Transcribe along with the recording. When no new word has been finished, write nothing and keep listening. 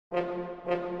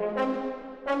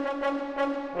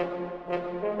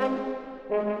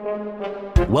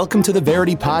Welcome to the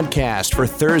Verity Podcast for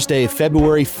Thursday,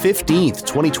 February 15th,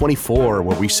 2024,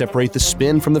 where we separate the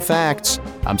spin from the facts.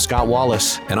 I'm Scott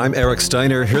Wallace. And I'm Eric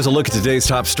Steiner. Here's a look at today's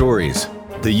top stories.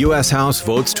 The U.S. House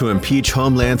votes to impeach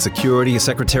Homeland Security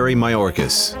Secretary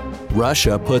Mayorkas.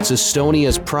 Russia puts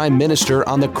Estonia's prime minister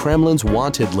on the Kremlin's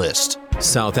wanted list.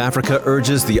 South Africa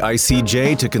urges the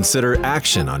ICJ to consider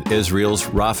action on Israel's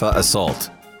Rafah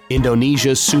assault.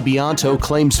 Indonesia's Subianto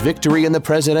claims victory in the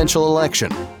presidential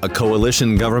election. A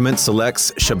coalition government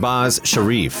selects Shahbaz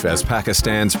Sharif as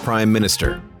Pakistan's prime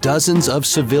minister. Dozens of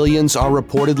civilians are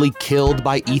reportedly killed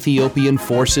by Ethiopian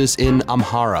forces in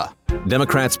Amhara.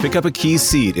 Democrats pick up a key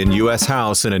seat in U.S.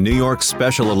 House in a New York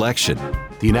special election.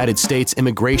 The United States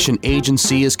Immigration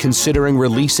Agency is considering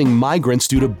releasing migrants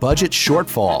due to budget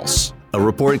shortfalls. A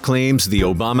report claims the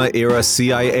Obama-era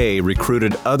CIA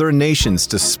recruited other nations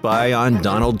to spy on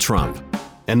Donald Trump.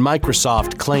 And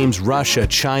Microsoft claims Russia,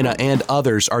 China, and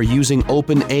others are using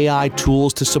OpenAI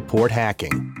tools to support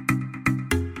hacking.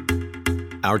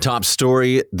 Our top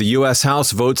story, the U.S.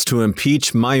 House votes to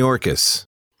impeach Mayorkas.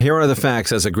 Here are the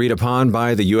facts as agreed upon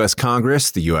by the U.S.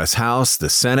 Congress, the U.S. House, the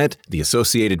Senate, the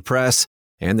Associated Press,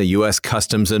 and the U.S.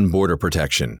 Customs and Border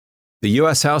Protection. The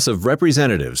U.S. House of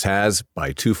Representatives has,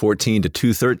 by 214 to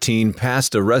 213,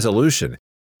 passed a resolution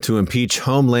to impeach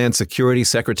Homeland Security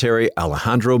Secretary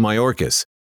Alejandro Mayorkas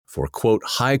for, quote,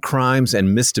 high crimes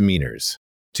and misdemeanors.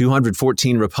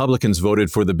 214 Republicans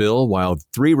voted for the bill, while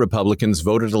 3 Republicans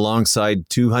voted alongside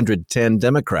 210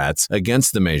 Democrats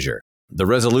against the measure. The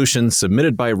resolution,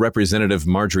 submitted by Representative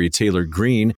Marjorie Taylor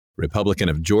Greene, Republican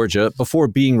of Georgia, before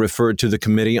being referred to the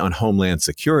Committee on Homeland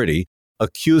Security,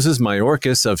 accuses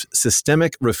Mayorkas of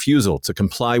systemic refusal to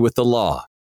comply with the law,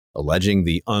 alleging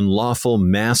the unlawful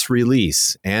mass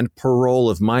release and parole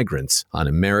of migrants on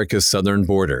America's southern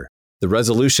border. The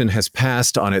resolution has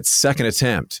passed on its second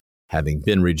attempt, having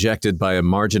been rejected by a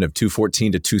margin of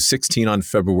 214 to 216 on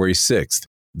February 6th.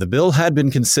 The bill had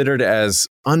been considered as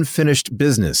unfinished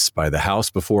business by the House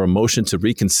before a motion to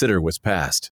reconsider was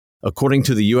passed. According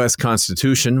to the U.S.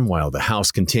 Constitution, while the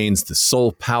House contains the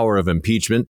sole power of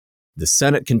impeachment, the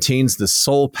Senate contains the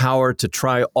sole power to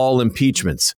try all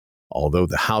impeachments, although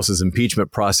the House's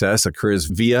impeachment process occurs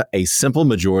via a simple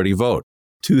majority vote.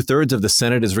 2/3 of the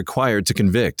Senate is required to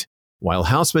convict, while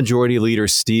House Majority Leader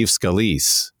Steve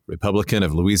Scalise, Republican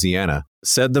of Louisiana,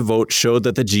 said the vote showed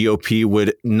that the GOP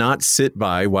would not sit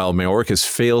by while Mayorkas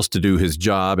fails to do his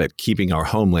job at keeping our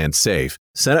homeland safe.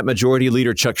 Senate Majority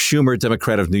Leader Chuck Schumer,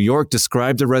 Democrat of New York,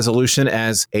 described the resolution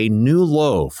as a new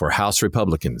low for House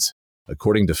Republicans.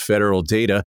 According to federal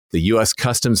data, the U.S.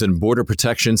 Customs and Border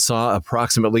Protection saw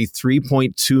approximately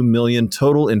 3.2 million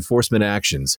total enforcement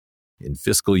actions in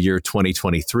fiscal year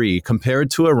 2023 compared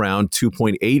to around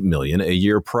 2.8 million a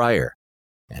year prior,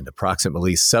 and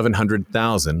approximately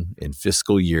 700,000 in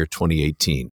fiscal year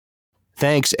 2018.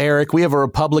 Thanks, Eric. We have a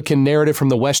Republican narrative from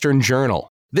the Western Journal.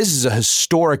 This is a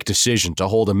historic decision to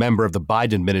hold a member of the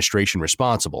Biden administration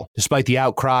responsible. Despite the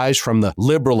outcries from the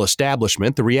liberal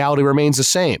establishment, the reality remains the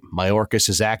same. Mayorkas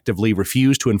has actively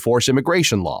refused to enforce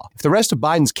immigration law. If the rest of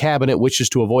Biden's cabinet wishes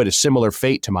to avoid a similar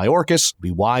fate to Mayorkas, it would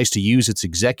be wise to use its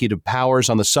executive powers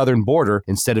on the southern border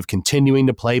instead of continuing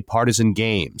to play partisan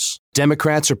games.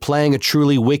 Democrats are playing a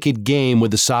truly wicked game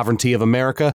with the sovereignty of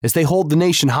America as they hold the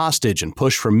nation hostage and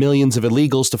push for millions of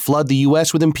illegals to flood the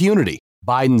U.S. with impunity.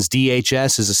 Biden's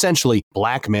DHS is essentially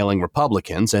blackmailing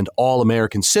Republicans and all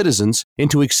American citizens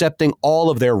into accepting all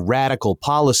of their radical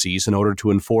policies in order to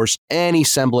enforce any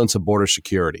semblance of border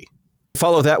security.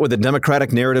 Follow that with a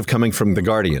Democratic narrative coming from The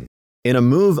Guardian. In a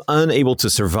move unable to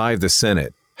survive the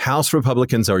Senate, House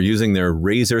Republicans are using their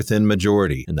razor-thin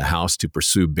majority in the House to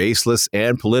pursue baseless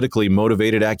and politically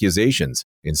motivated accusations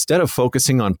instead of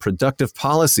focusing on productive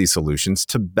policy solutions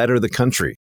to better the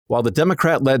country. While the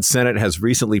Democrat-led Senate has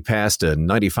recently passed a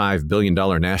 $95 billion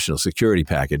national security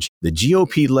package, the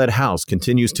GOP-led House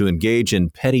continues to engage in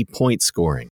petty point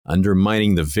scoring,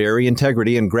 undermining the very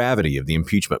integrity and gravity of the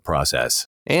impeachment process.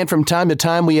 And from time to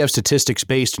time, we have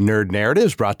statistics-based nerd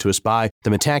narratives brought to us by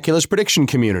the Metaculous prediction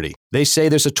community. They say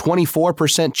there's a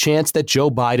 24% chance that Joe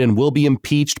Biden will be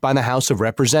impeached by the House of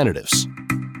Representatives.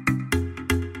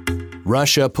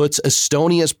 Russia puts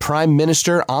Estonia's prime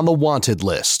minister on the wanted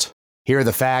list. Here are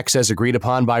the facts as agreed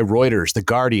upon by Reuters, The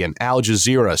Guardian, Al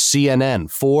Jazeera,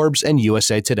 CNN, Forbes, and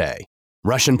USA Today.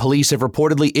 Russian police have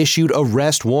reportedly issued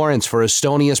arrest warrants for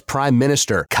Estonia's Prime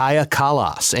Minister Kaja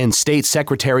Kallas and State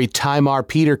Secretary Taimar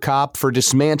Peterkop for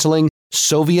dismantling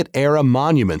Soviet-era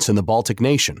monuments in the Baltic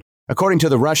nation. According to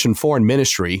the Russian Foreign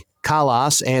Ministry,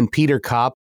 Kallas and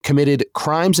Peterkop committed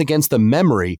crimes against the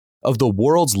memory of the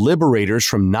world's liberators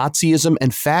from Nazism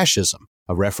and fascism.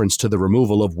 a reference to the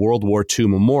removal of World War II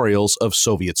memorials of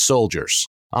Soviet soldiers.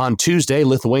 On Tuesday,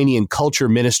 Lithuanian Culture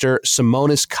Minister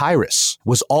Simonas Kairis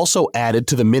was also added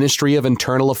to the Ministry of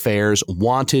Internal Affairs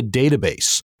Wanted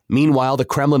database. Meanwhile, the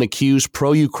Kremlin accused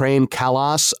pro-Ukraine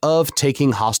Kalas of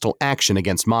taking hostile action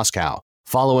against Moscow.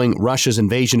 Following Russia's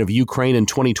invasion of Ukraine in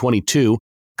 2022,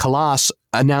 Kalas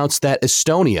announced that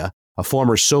Estonia, a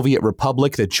former Soviet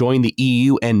republic that joined the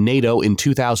EU and NATO in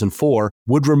 2004,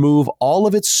 would remove all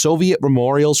of its Soviet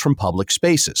memorials from public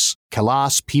spaces.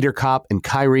 Kalas, Peterkop, and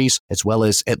Kairis, as well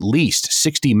as at least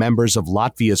 60 members of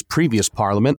Latvia's previous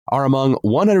parliament, are among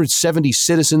 170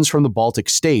 citizens from the Baltic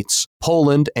states,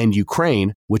 Poland, and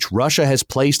Ukraine, which Russia has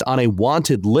placed on a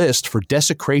wanted list for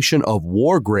desecration of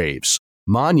war graves,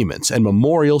 monuments, and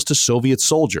memorials to Soviet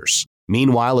soldiers.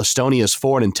 Meanwhile, Estonia's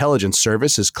Foreign Intelligence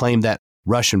Service has claimed that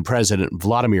Russian President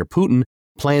Vladimir Putin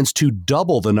plans to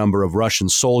double the number of Russian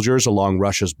soldiers along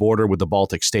Russia's border with the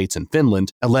Baltic states and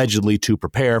Finland, allegedly to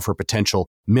prepare for potential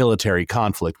military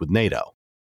conflict with NATO.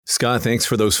 Scott, thanks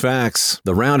for those facts.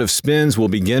 The round of spins will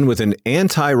begin with an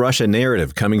anti-Russia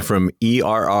narrative coming from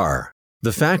ERR.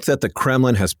 The fact that the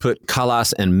Kremlin has put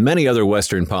Kalas and many other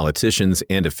Western politicians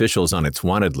and officials on its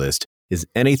wanted list is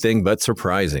anything but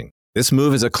surprising. This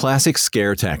move is a classic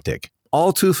scare tactic,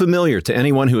 all too familiar to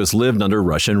anyone who has lived under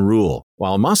Russian rule.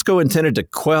 While Moscow intended to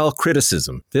quell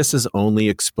criticism, this has only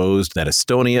exposed that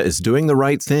Estonia is doing the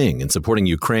right thing in supporting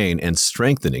Ukraine and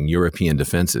strengthening European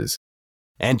defenses.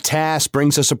 And TASS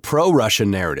brings us a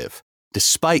pro-Russian narrative.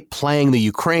 Despite playing the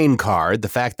Ukraine card, the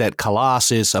fact that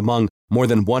Kalas is among more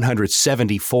than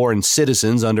 170 foreign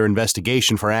citizens under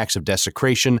investigation for acts of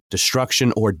desecration,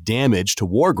 destruction, or damage to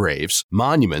war graves,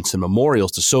 monuments, and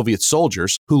memorials to Soviet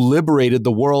soldiers who liberated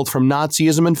the world from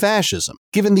Nazism and fascism.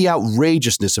 Given the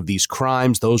outrageousness of these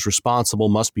crimes, those responsible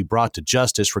must be brought to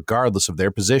justice regardless of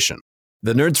their position.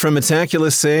 The nerds from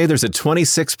Metaculus say there's a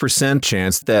 26%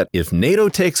 chance that if NATO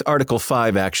takes Article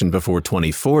 5 action before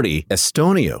 2040,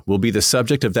 Estonia will be the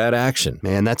subject of that action.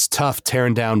 Man, that's tough,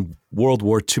 tearing down World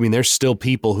War II. I mean, there's still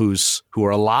people who are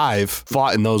alive,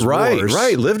 fought in those wars.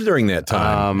 Right, lived during that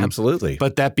time. Absolutely.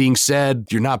 But that being said,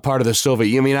 you're not part of the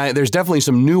Soviet. I mean, there's definitely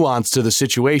some nuance to the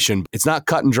situation. It's not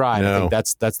cut and dry. No. I think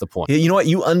that's the point. Yeah, you know what?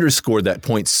 You underscored that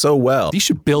point so well. You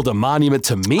should build a monument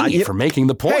to me for making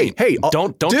the point. Hey,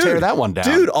 don't tear that one down.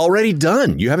 Dude, already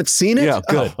done. You haven't seen it? Yeah,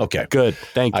 good. Oh, okay. Good.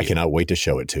 Thank you. I cannot wait to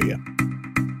show it to you.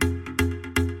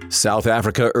 South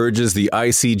Africa urges the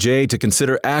ICJ to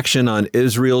consider action on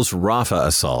Israel's Rafah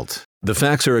assault. The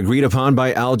facts are agreed upon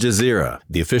by Al Jazeera,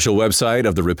 the official website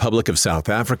of the Republic of South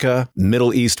Africa,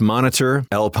 Middle East Monitor,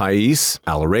 El País,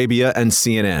 Al Arabiya, and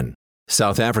CNN.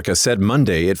 South Africa said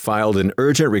Monday it filed an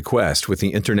urgent request with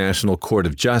the International Court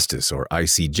of Justice, or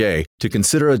ICJ, to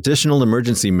consider additional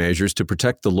emergency measures to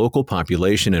protect the local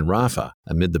population in Rafah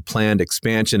amid the planned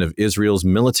expansion of Israel's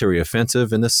military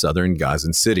offensive in the southern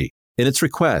Gazan city. In its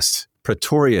request,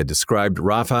 Pretoria described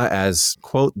Rafah as,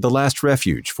 quote, the last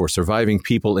refuge for surviving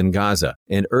people in Gaza,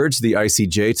 and urged the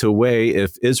ICJ to weigh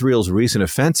if Israel's recent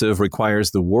offensive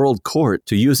requires the World Court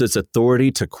to use its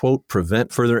authority to, quote,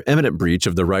 prevent further imminent breach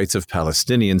of the rights of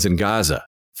Palestinians in Gaza.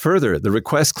 Further, the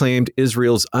request claimed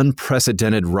Israel's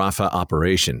unprecedented Rafah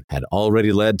operation had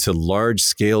already led to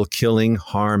large-scale killing,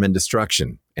 harm, and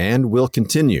destruction, and will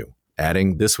continue,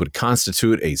 adding this would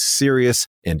constitute a serious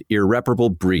and irreparable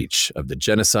breach of the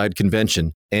Genocide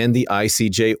Convention and the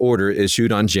ICJ order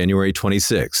issued on January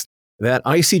 26th. That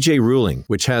ICJ ruling,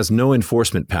 which has no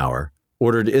enforcement power,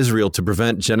 ordered Israel to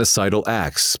prevent genocidal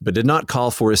acts, but did not call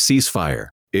for a ceasefire.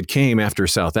 It came after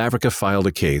South Africa filed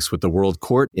a case with the World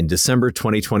Court in December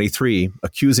 2023,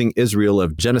 accusing Israel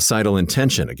of genocidal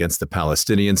intention against the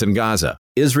Palestinians in Gaza.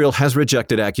 Israel has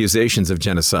rejected accusations of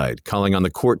genocide, calling on the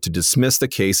court to dismiss the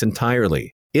case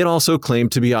entirely. It also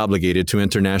claimed to be obligated to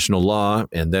international law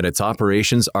and that its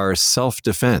operations are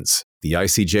self-defense. The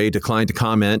ICJ declined to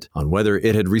comment on whether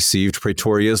it had received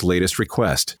Pretoria's latest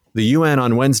request. The UN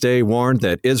on Wednesday warned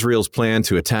that Israel's plan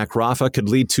to attack Rafah could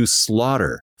lead to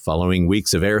slaughter. Following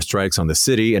weeks of airstrikes on the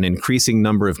city, an increasing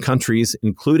number of countries,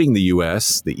 including the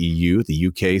US, the EU, the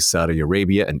UK, Saudi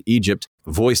Arabia, and Egypt,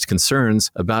 voiced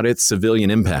concerns about its civilian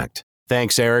impact.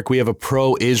 Thanks, Eric. We have a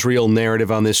pro-Israel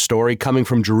narrative on this story coming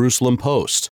from Jerusalem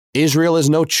Post. Israel has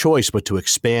no choice but to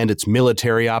expand its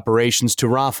military operations to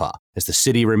Rafah, as the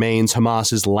city remains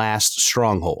Hamas's last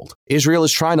stronghold. Israel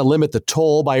is trying to limit the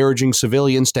toll by urging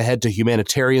civilians to head to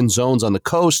humanitarian zones on the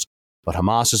coast, but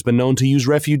Hamas has been known to use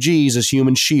refugees as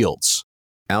human shields.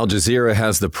 Al Jazeera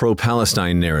has the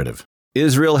pro-Palestine narrative.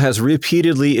 Israel has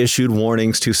repeatedly issued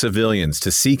warnings to civilians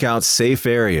to seek out safe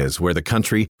areas where the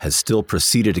country has still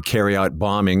proceeded to carry out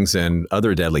bombings and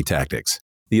other deadly tactics.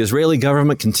 The Israeli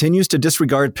government continues to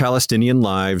disregard Palestinian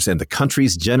lives, and the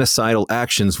country's genocidal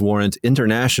actions warrant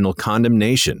international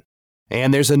condemnation.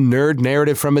 And there's a nerd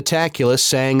narrative from Metaculus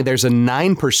saying there's a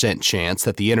 9% chance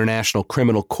that the International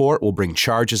Criminal Court will bring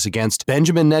charges against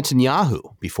Benjamin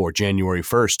Netanyahu before January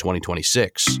 1st,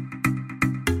 2026.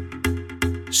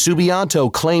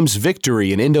 Subianto claims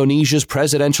victory in Indonesia's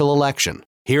presidential election.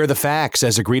 Here are the facts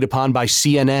as agreed upon by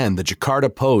CNN, the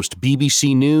Jakarta Post,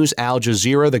 BBC News, Al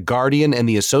Jazeera, The Guardian, and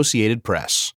the Associated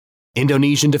Press.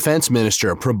 Indonesian Defense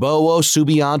Minister Prabowo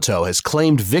Subianto has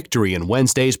claimed victory in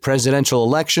Wednesday's presidential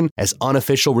election as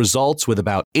unofficial results with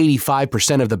about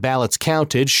 85% of the ballots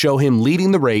counted show him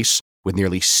leading the race with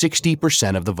nearly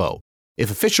 60% of the vote. If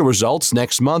official results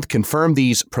next month confirm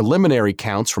these preliminary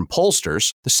counts from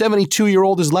pollsters, the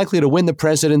 72-year-old is likely to win the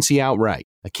presidency outright.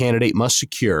 A candidate must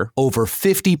secure over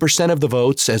 50% of the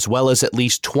votes as well as at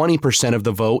least 20% of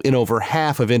the vote in over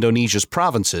half of Indonesia's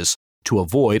provinces to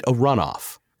avoid a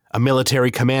runoff. A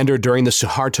military commander during the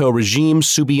Suharto regime,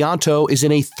 Subianto is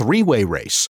in a three-way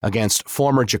race against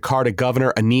former Jakarta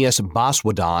Governor Anies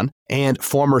Baswedan and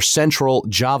former Central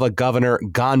Java Governor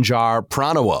Ganjar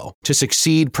Pranowo to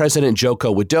succeed President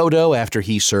Joko Widodo after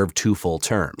he served 2 full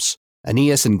terms.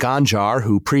 Anies and Ganjar,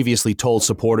 who previously told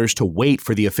supporters to wait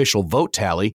for the official vote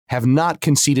tally, have not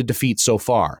conceded defeat so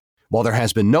far. While there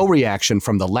has been no reaction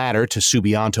from the latter to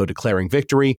Subianto declaring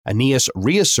victory, Anies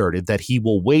reasserted that he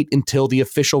will wait until the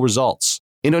official results.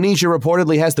 Indonesia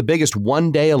reportedly has the biggest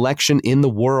one-day election in the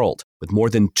world, with more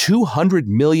than 200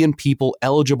 million people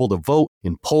eligible to vote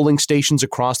in polling stations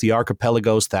across the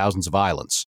archipelago's thousands of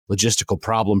islands. Logistical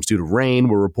problems due to rain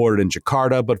were reported in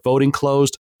Jakarta, but voting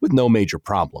closed with no major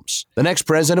problems. The next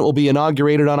president will be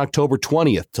inaugurated on October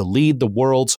 20th to lead the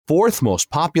world's 4th most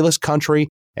populous country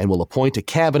and will appoint a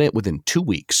cabinet within 2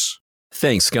 weeks.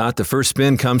 Thanks, Scott. The first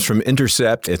spin comes from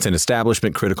Intercept. It's an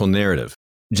establishment-critical narrative.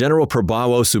 General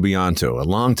Prabowo Subianto, a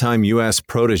longtime U.S.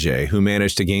 protege who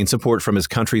managed to gain support from his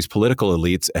country's political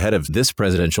elites ahead of this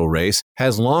presidential race,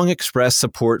 has long expressed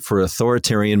support for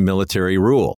authoritarian military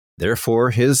rule. Therefore,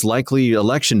 his likely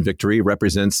election victory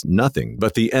represents nothing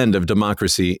but the end of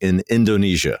democracy in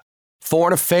Indonesia.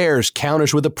 Foreign Affairs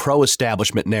counters with a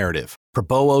pro-establishment narrative.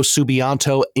 Prabowo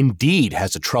Subianto indeed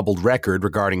has a troubled record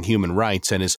regarding human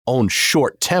rights and his own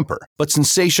short temper, but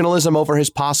sensationalism over his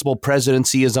possible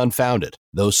presidency is unfounded.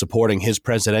 Those supporting his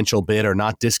presidential bid are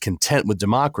not discontent with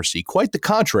democracy, quite the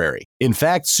contrary. In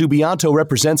fact, Subianto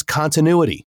represents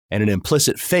continuity and an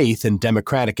implicit faith in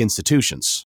democratic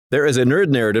institutions. There is a nerd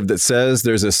narrative that says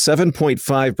there's a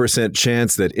 7.5%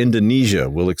 chance that Indonesia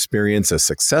will experience a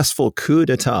successful coup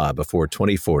d'etat before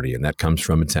 2040, and that comes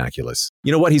from Metaculus.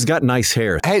 You know what? He's got nice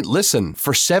hair. Hey, listen,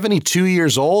 for 72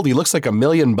 years old, he looks like $1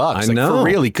 million. I know. For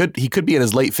real, he could be in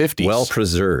his late 50s. Well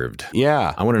preserved.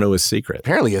 Yeah. I want to know his secret.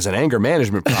 Apparently he has an anger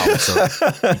management problem,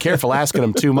 so be careful asking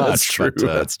him too much. That's true.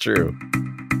 That's true.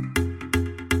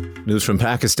 News from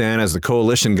Pakistan as the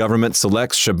coalition government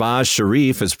selects Shehbaz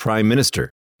Sharif as prime minister.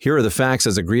 Here are the facts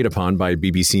as agreed upon by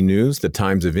BBC News, The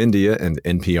Times of India, and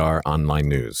NPR Online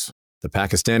News. The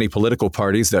Pakistani political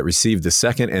parties that received the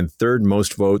second and third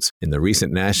most votes in the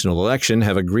recent national election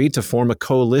have agreed to form a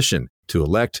coalition to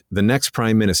elect the next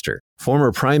prime minister.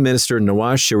 Former Prime Minister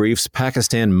Nawaz Sharif's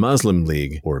Pakistan Muslim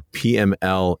League, or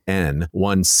PMLN,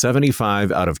 won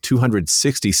 75 out of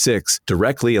 266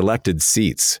 directly elected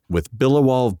seats, with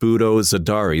Bilawal Bhutto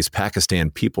Zardari's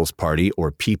Pakistan People's Party,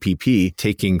 or PPP,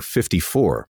 taking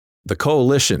 54. The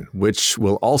coalition, which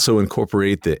will also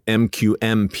incorporate the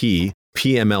MQMP,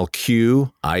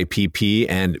 PMLQ, IPP,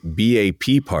 and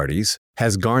BAP parties,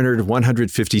 has garnered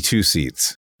 152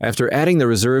 seats. After adding the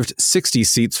reserved 60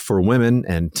 seats for women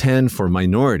and 10 for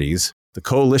minorities, the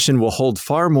coalition will hold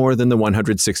far more than the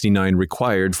 169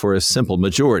 required for a simple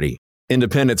majority.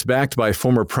 Independents backed by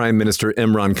former Prime Minister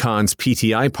Imran Khan's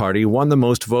PTI party won the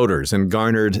most voters and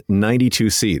garnered 92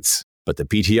 seats. But the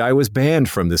PTI was banned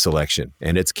from this election,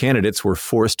 and its candidates were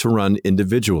forced to run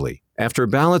individually. After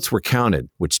ballots were counted,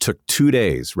 which took 2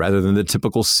 days rather than the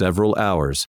typical several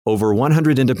hours, over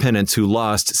 100 independents who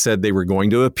lost said they were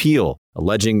going to appeal,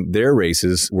 alleging their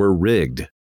races were rigged.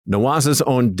 Nawaz's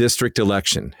own district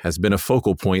election has been a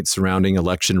focal point surrounding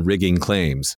election rigging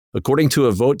claims. According to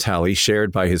a vote tally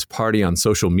shared by his party on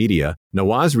social media,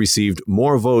 Nawaz received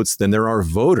more votes than there are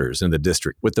voters in the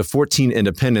district, with the 14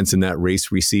 independents in that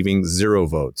race receiving 0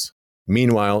 votes.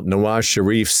 Meanwhile, Nawaz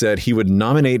Sharif said he would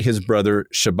nominate his brother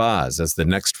Shehbaz as the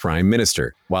next prime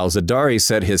minister. While Zardari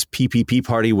said his PPP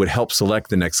party would help select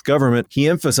the next government, he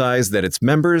emphasized that its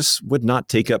members would not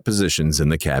take up positions in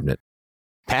the cabinet.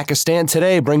 Pakistan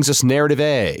Today brings us Narrative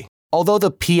A. Although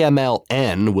the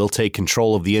PMLN will take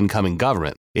control of the incoming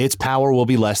government, its power will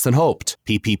be less than hoped.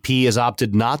 PPP has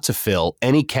opted not to fill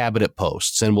any cabinet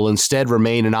posts and will instead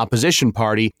remain an opposition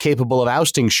party capable of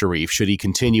ousting Sharif should he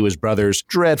continue his brother's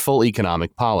dreadful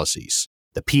economic policies.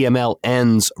 The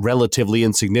PMLN's relatively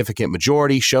insignificant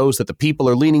majority shows that the people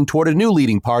are leaning toward a new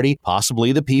leading party,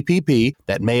 possibly the PPP,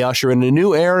 that may usher in a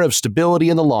new era of stability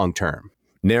in the long term.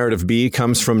 Narrative B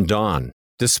comes from Dawn.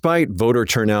 Despite voter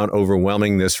turnout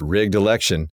overwhelming this rigged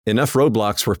election, enough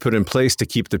roadblocks were put in place to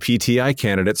keep the PTI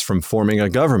candidates from forming a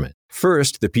government.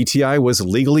 First, the PTI was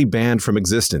legally banned from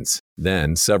existence.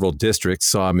 Then, several districts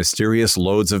saw mysterious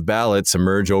loads of ballots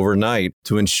emerge overnight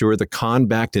to ensure the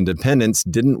Khan-backed independents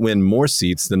didn't win more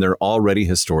seats than their already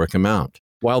historic amount.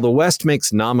 While the West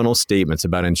makes nominal statements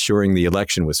about ensuring the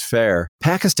election was fair,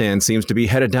 Pakistan seems to be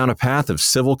headed down a path of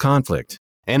civil conflict.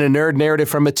 And a nerd narrative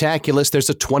from Metaculus, there's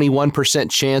a 21%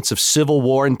 chance of civil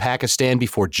war in Pakistan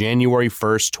before January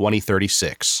 1st,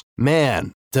 2036.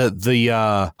 Man,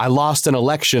 the I lost an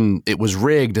election, it was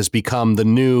rigged has become the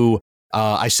new,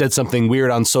 I said something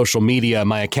weird on social media,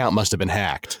 my account must have been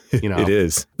hacked. You know? It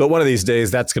is. But one of these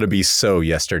days, that's going to be so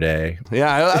yesterday.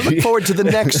 Yeah, I look forward to the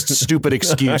next stupid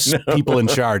excuse people in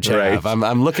charge have. Right.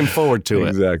 I'm looking forward to it.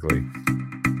 Exactly.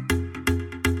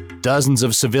 Dozens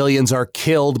of civilians are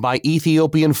killed by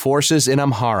Ethiopian forces in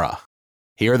Amhara.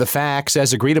 Here are the facts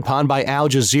as agreed upon by Al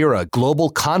Jazeera,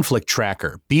 Global Conflict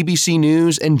Tracker, BBC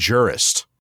News, and Jurist.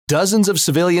 Dozens of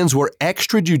civilians were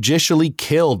extrajudicially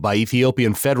killed by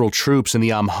Ethiopian federal troops in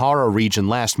the Amhara region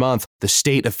last month, the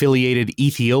state-affiliated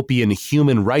Ethiopian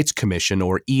Human Rights Commission,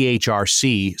 or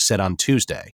EHRC, said on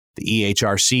Tuesday. The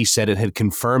EHRC said it had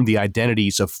confirmed the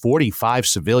identities of 45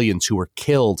 civilians who were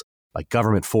killed by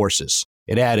government forces.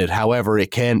 It added, however,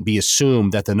 it can be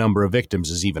assumed that the number of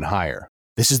victims is even higher.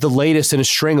 This is the latest in a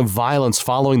string of violence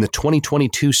following the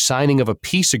 2022 signing of a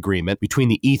peace agreement between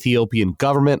the Ethiopian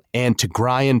government and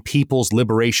Tigrayan People's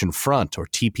Liberation Front, or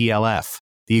TPLF.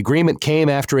 The agreement came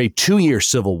after a 2-year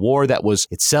civil war that was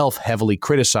itself heavily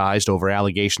criticized over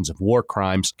allegations of war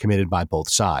crimes committed by both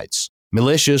sides.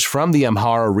 Militias from the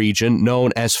Amhara region,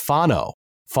 known as Fano,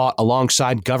 fought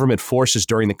alongside government forces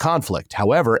during the conflict.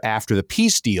 However, after the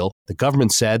peace deal, the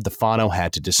government said the Fano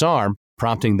had to disarm,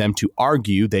 prompting them to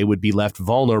argue they would be left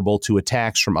vulnerable to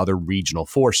attacks from other regional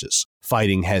forces.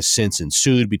 Fighting has since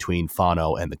ensued between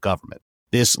Fano and the government.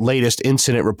 This latest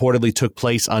incident reportedly took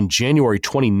place on January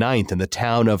 29th in the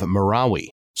town of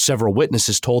Marawi. Several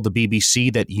witnesses told the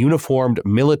BBC that uniformed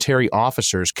military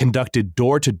officers conducted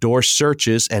door-to-door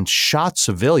searches and shot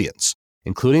civilians,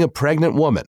 including a pregnant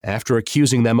woman, after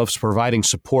accusing them of providing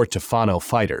support to Fano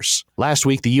fighters. Last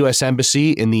week, the U.S.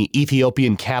 Embassy in the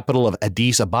Ethiopian capital of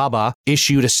Addis Ababa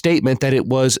issued a statement that it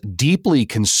was deeply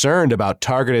concerned about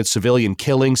targeted civilian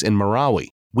killings in Marawi.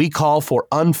 We call for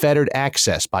unfettered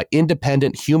access by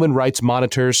independent human rights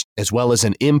monitors, as well as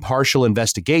an impartial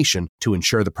investigation to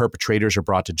ensure the perpetrators are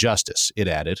brought to justice, it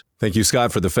added. Thank you,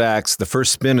 Scott, for the facts. The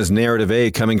first spin is Narrative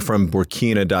A coming from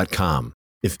Burkina.com.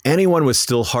 If anyone was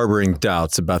still harboring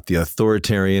doubts about the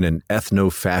authoritarian and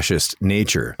ethno-fascist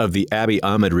nature of the Abiy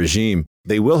Ahmed regime,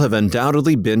 they will have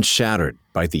undoubtedly been shattered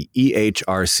by the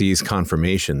EHRC's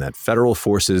confirmation that federal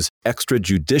forces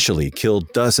extrajudicially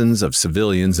killed dozens of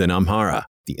civilians in Amhara.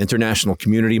 The international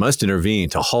community must intervene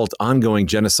to halt ongoing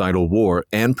genocidal war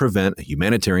and prevent a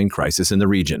humanitarian crisis in the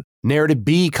region. Narrative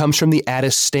B comes from the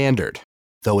Addis Standard.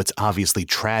 Though it's obviously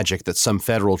tragic that some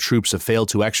federal troops have failed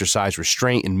to exercise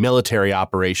restraint in military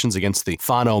operations against the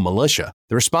Fano militia,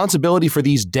 the responsibility for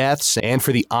these deaths and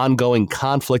for the ongoing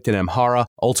conflict in Amhara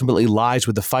ultimately lies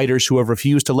with the fighters who have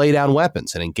refused to lay down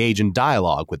weapons and engage in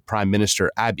dialogue with Prime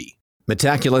Minister Abiy.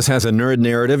 Metaculus has a nerd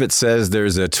narrative. It says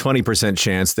there's a 20%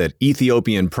 chance that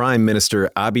Ethiopian Prime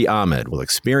Minister Abiy Ahmed will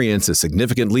experience a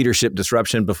significant leadership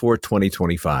disruption before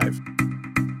 2025.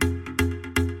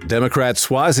 Democrat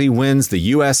Swazi wins the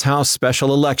U.S. House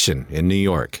special election in New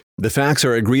York. The facts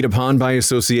are agreed upon by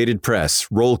Associated Press,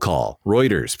 Roll Call,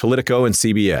 Reuters, Politico, and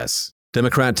CBS.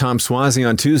 Democrat Tom Swazi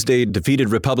on Tuesday defeated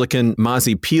Republican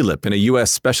Mazi Pilip in a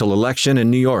U.S. special election in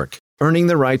New York, earning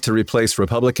the right to replace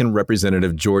Republican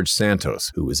Representative George Santos,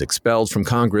 who was expelled from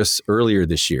Congress earlier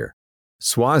this year.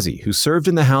 Swazi, who served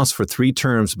in the House for 3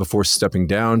 terms before stepping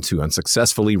down to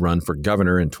unsuccessfully run for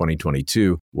governor in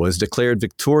 2022, was declared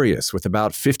victorious with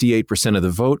about 58% of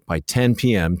the vote by 10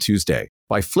 p.m. Tuesday.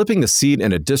 By flipping the seat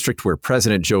in a district where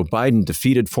President Joe Biden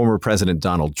defeated former President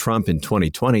Donald Trump in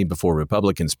 2020 before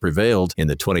Republicans prevailed in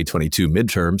the 2022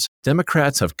 midterms,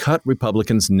 Democrats have cut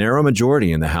Republicans' narrow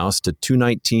majority in the House to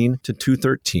 219 to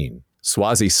 213.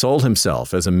 Suozzi sold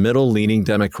himself as a middle-leaning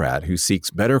Democrat who seeks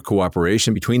better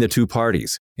cooperation between the two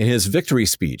parties. In his victory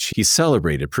speech, he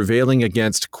celebrated prevailing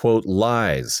against, quote,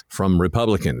 lies from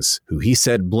Republicans, who he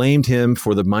said blamed him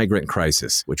for the migrant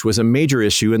crisis, which was a major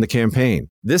issue in the campaign.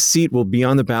 This seat will be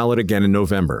on the ballot again in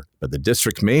November, but the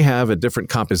district may have a different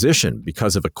composition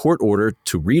because of a court order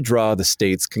to redraw the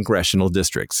state's congressional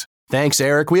districts. Thanks,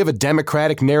 Eric. We have a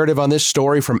Democratic narrative on this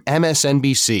story from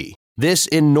MSNBC. This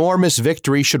enormous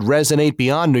victory should resonate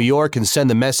beyond New York and send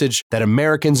the message that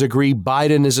Americans agree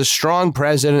Biden is a strong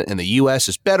president and the U.S.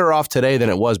 is better off today than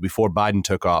it was before Biden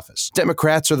took office.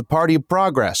 Democrats are the party of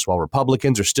progress, while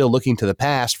Republicans are still looking to the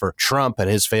past for Trump and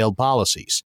his failed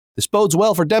policies. This bodes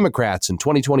well for Democrats in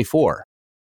 2024.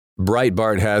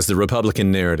 Breitbart has the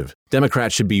Republican narrative.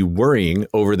 Democrats should be worrying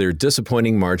over their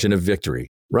disappointing margin of victory.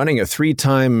 Running a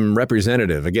 3-time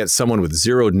representative against someone with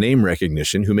zero name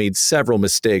recognition who made several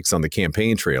mistakes on the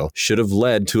campaign trail should have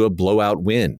led to a blowout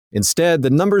win. Instead, the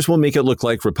numbers will make it look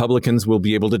like Republicans will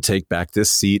be able to take back this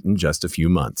seat in just a few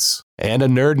months. And a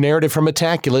nerd narrative from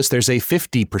Metaculus, there's a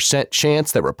 50%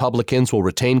 chance that Republicans will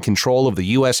retain control of the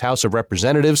U.S. House of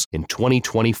Representatives in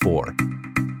 2024.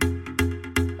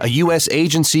 A U.S.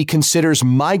 agency considers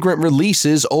migrant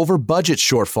releases over budget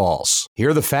shortfalls.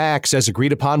 Here are the facts as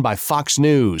agreed upon by Fox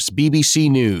News, BBC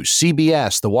News,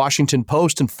 CBS, The Washington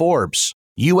Post, and Forbes.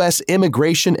 U.S.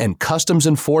 Immigration and Customs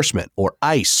Enforcement, or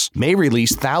ICE, may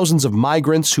release thousands of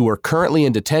migrants who are currently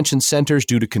in detention centers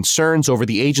due to concerns over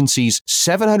the agency's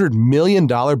 $700 million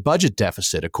budget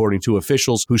deficit, according to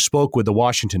officials who spoke with The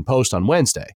Washington Post on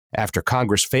Wednesday. After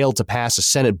Congress failed to pass a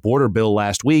Senate border bill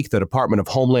last week, the Department of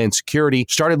Homeland Security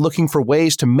started looking for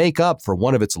ways to make up for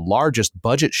one of its largest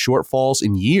budget shortfalls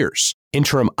in years.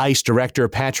 Interim ICE Director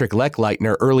Patrick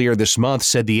Lechleitner earlier this month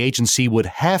said the agency would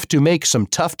have to make some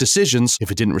tough decisions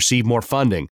if it didn't receive more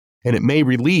funding, and it may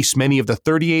release many of the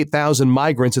 38,000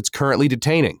 migrants it's currently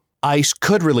detaining. ICE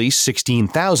could release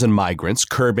 16,000 migrants,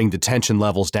 curbing detention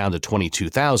levels down to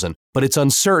 22,000, but it's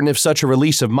uncertain if such a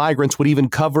release of migrants would even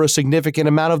cover a significant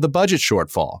amount of the budget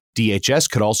shortfall. DHS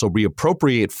could also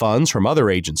reappropriate funds from other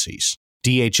agencies.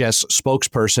 DHS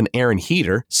spokesperson Aaron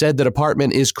Heater said the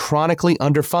department is chronically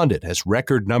underfunded as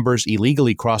record numbers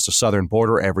illegally cross the southern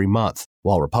border every month.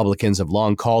 While Republicans have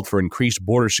long called for increased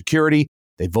border security,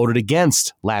 they voted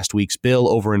against last week's bill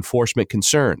over enforcement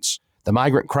concerns. The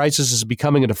migrant crisis is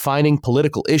becoming a defining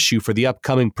political issue for the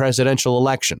upcoming presidential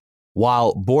election.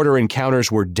 While border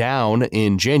encounters were down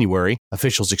in January,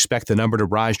 officials expect the number to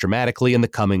rise dramatically in the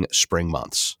coming spring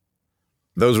months.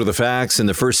 Those were the facts, and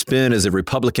the first spin is a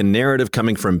Republican narrative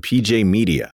coming from PJ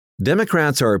Media.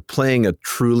 Democrats are playing a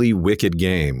truly wicked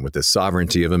game with the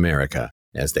sovereignty of America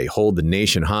as they hold the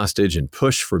nation hostage and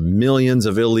push for millions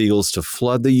of illegals to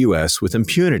flood the U.S. with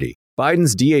impunity.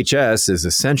 Biden's DHS is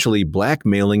essentially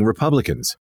blackmailing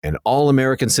Republicans and all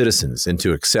American citizens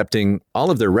into accepting all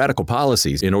of their radical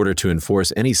policies in order to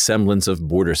enforce any semblance of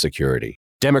border security.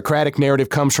 Democratic narrative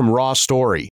comes from Raw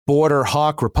Story. Border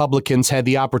hawk Republicans had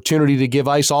the opportunity to give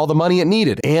ICE all the money it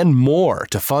needed and more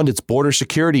to fund its border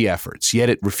security efforts, yet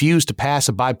it refused to pass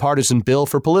a bipartisan bill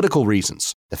for political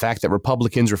reasons. The fact that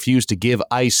Republicans refused to give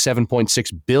ICE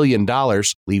 $7.6 billion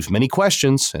leaves many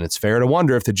questions, and it's fair to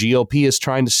wonder if the GOP is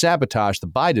trying to sabotage the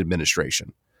Biden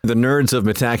administration. The nerds of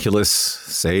Metaculus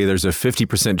say there's a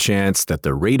 50% chance that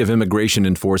the rate of immigration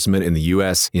enforcement in the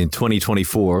U.S. in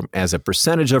 2024 as a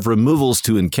percentage of removals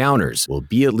to encounters will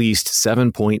be at least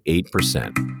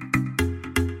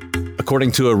 7.8%.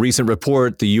 According to a recent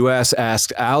report, the U.S.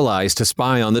 asked allies to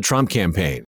spy on the Trump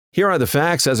campaign. Here are the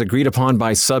facts as agreed upon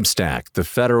by Substack, The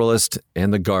Federalist,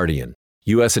 and The Guardian.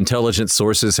 U.S. intelligence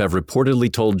sources have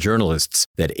reportedly told journalists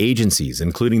that agencies,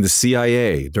 including the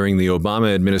CIA, during the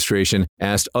Obama administration,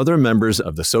 asked other members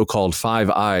of the so-called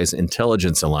Five Eyes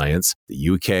intelligence alliance, the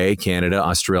UK, Canada,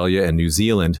 Australia, and New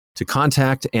Zealand, to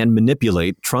contact and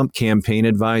manipulate Trump campaign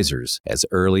advisors as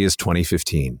early as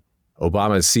 2015.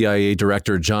 Obama's CIA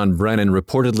Director John Brennan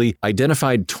reportedly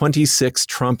identified 26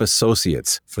 Trump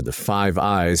associates for the Five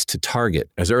Eyes to target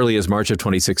as early as March of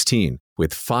 2016,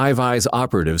 with Five Eyes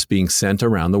operatives being sent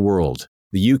around the world.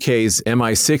 The UK's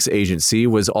MI6 agency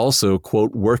was also,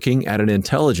 quote, working at an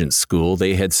intelligence school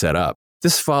they had set up.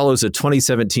 This follows a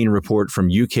 2017 report from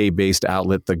UK-based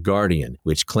outlet The Guardian,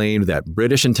 which claimed that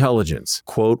British intelligence,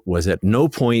 quote, was at no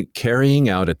point carrying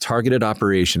out a targeted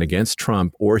operation against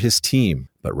Trump or his team,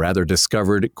 but rather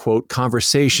discovered, quote,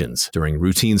 conversations during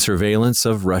routine surveillance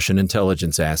of Russian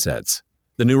intelligence assets.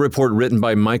 The new report, written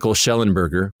by Michael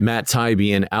Schellenberger, Matt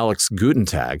Taibbi, and Alex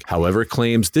Gutentag, however,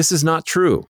 claims this is not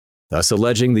true, thus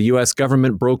alleging the U.S.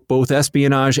 government broke both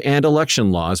espionage and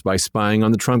election laws by spying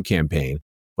on the Trump campaign,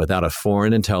 without a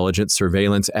Foreign Intelligence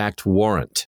Surveillance Act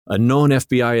warrant. A known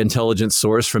FBI intelligence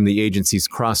source from the agency's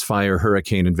Crossfire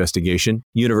hurricane investigation,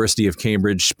 University of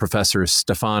Cambridge professor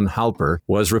Stefan Halper,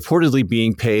 was reportedly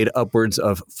being paid upwards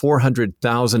of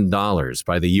 $400,000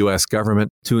 by the U.S. government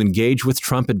to engage with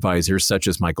Trump advisors such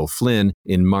as Michael Flynn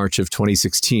in March of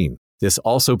 2016. This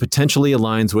also potentially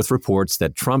aligns with reports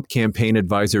that Trump campaign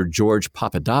advisor George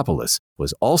Papadopoulos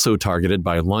was also targeted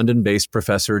by London-based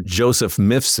professor Joseph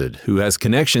Mifsud, who has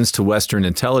connections to Western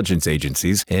intelligence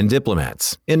agencies and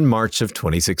diplomats, in March of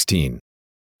 2016.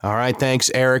 All right, thanks,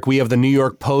 Eric. We have the New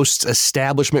York Post's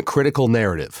establishment critical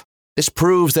narrative. This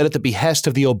proves that at the behest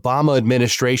of the Obama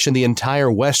administration, the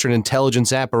entire Western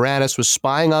intelligence apparatus was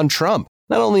spying on Trump.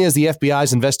 Not only has the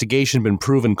FBI's investigation been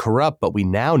proven corrupt, but we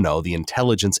now know the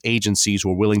intelligence agencies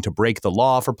were willing to break the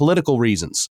law for political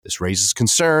reasons. This raises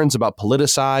concerns about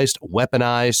politicized,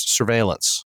 weaponized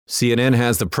surveillance. CNN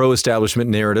has the pro-establishment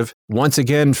narrative. Once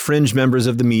again, fringe members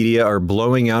of the media are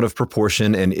blowing out of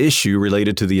proportion an issue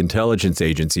related to the intelligence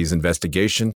agency's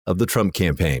investigation of the Trump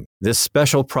campaign. This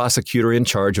special prosecutor in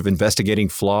charge of investigating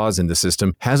flaws in the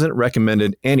system hasn't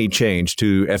recommended any change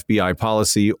to FBI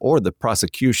policy or the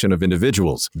prosecution of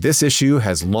individuals. This issue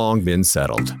has long been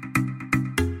settled.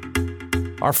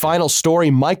 Our final story,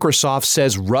 Microsoft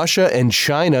says Russia and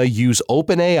China use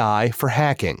OpenAI for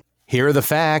hacking. Here are the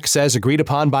facts as agreed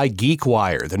upon by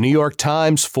GeekWire, the New York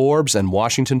Times, Forbes, and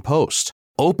Washington Post.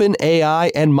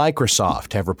 OpenAI and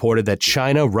Microsoft have reported that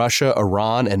China, Russia,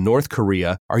 Iran, and North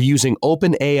Korea are using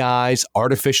OpenAI's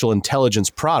artificial intelligence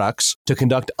products to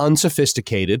conduct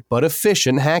unsophisticated but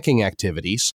efficient hacking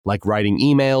activities like writing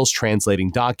emails, translating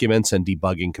documents, and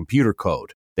debugging computer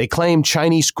code. They claim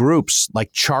Chinese groups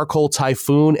like Charcoal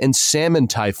Typhoon and Salmon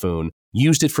Typhoon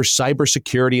used it for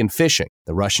cybersecurity and phishing.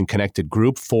 The Russian-connected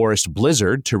group Forest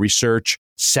Blizzard to research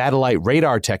satellite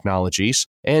radar technologies,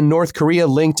 and North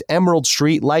Korea-linked Emerald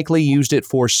Street likely used it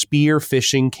for spear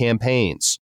phishing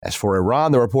campaigns. As for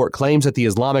Iran, the report claims that the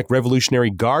Islamic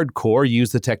Revolutionary Guard Corps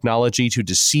used the technology to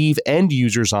deceive end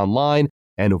users online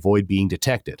and avoid being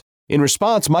detected. In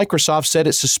response, Microsoft said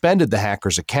it suspended the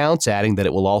hackers' accounts, adding that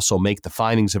it will also make the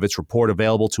findings of its report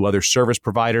available to other service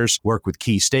providers, work with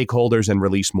key stakeholders, and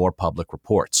release more public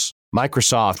reports.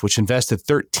 Microsoft, which invested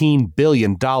 $13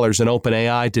 billion in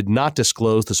OpenAI, did not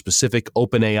disclose the specific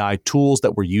OpenAI tools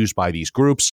that were used by these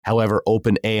groups. However,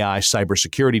 OpenAI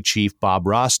cybersecurity chief Bob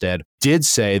Rosted did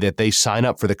say that they sign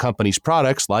up for the company's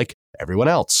products like everyone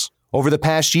else. Over the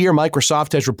past year,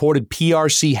 Microsoft has reported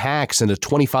PRC hacks into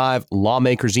 25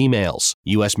 lawmakers' emails,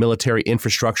 U.S. military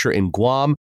infrastructure in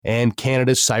Guam, and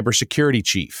Canada's cybersecurity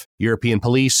chief. European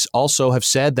police also have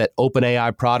said that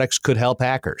OpenAI products could help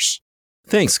hackers.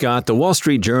 Thanks, Scott. The Wall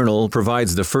Street Journal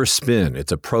provides the first spin.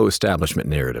 It's a pro-establishment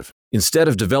narrative. Instead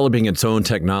of developing its own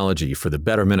technology for the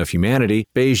betterment of humanity,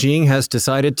 Beijing has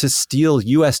decided to steal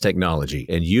U.S. technology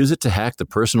and use it to hack the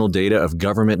personal data of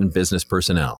government and business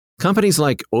personnel. Companies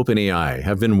like OpenAI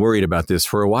have been worried about this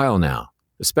for a while now,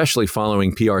 especially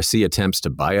following PRC attempts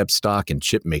to buy up stock in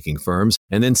chip-making firms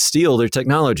and then steal their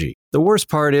technology. The worst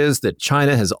part is that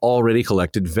China has already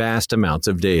collected vast amounts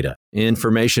of data,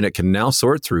 information it can now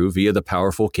sort through via the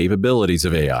powerful capabilities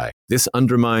of AI. This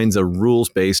undermines a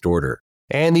rules-based order.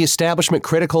 And the establishment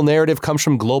critical narrative comes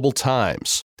from Global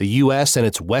Times. The U.S. and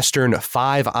its Western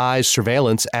Five Eyes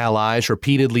surveillance allies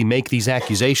repeatedly make these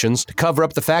accusations to cover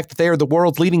up the fact that they are the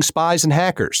world's leading spies and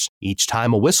hackers. Each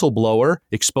time a whistleblower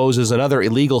exposes another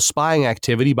illegal spying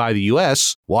activity by the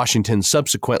U.S., Washington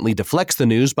subsequently deflects the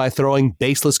news by throwing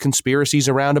baseless conspiracies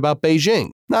around about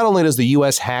Beijing. Not only does the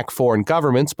U.S. hack foreign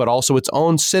governments, but also its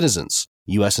own citizens.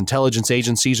 U.S. intelligence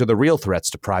agencies are the real threats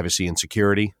to privacy and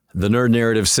security. The Nerd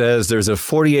Narrative says there's a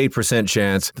 48%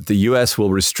 chance that the U.S.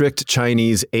 will restrict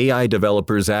Chinese AI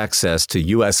developers' access to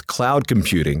U.S. cloud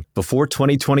computing before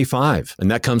 2025.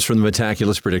 And that comes from the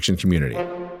Metaculus prediction community.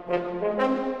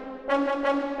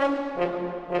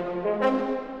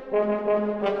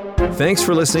 Thanks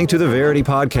for listening to the Verity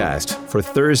Podcast for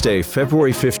Thursday,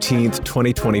 February 15th,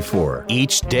 2024.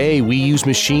 Each day, we use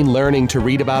machine learning to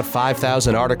read about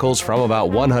 5,000 articles from about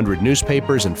 100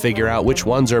 newspapers and figure out which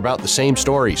ones are about the same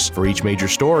stories. For each major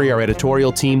story, our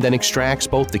editorial team then extracts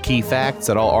both the key facts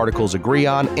that all articles agree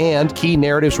on and key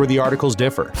narratives where the articles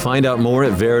differ. Find out more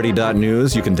at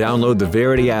Verity.news. You can download the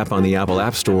Verity app on the Apple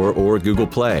App Store or Google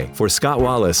Play. For Scott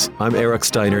Wallace, I'm Eric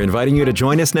Steiner, inviting you to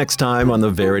join us next time on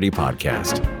the Verity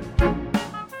Podcast.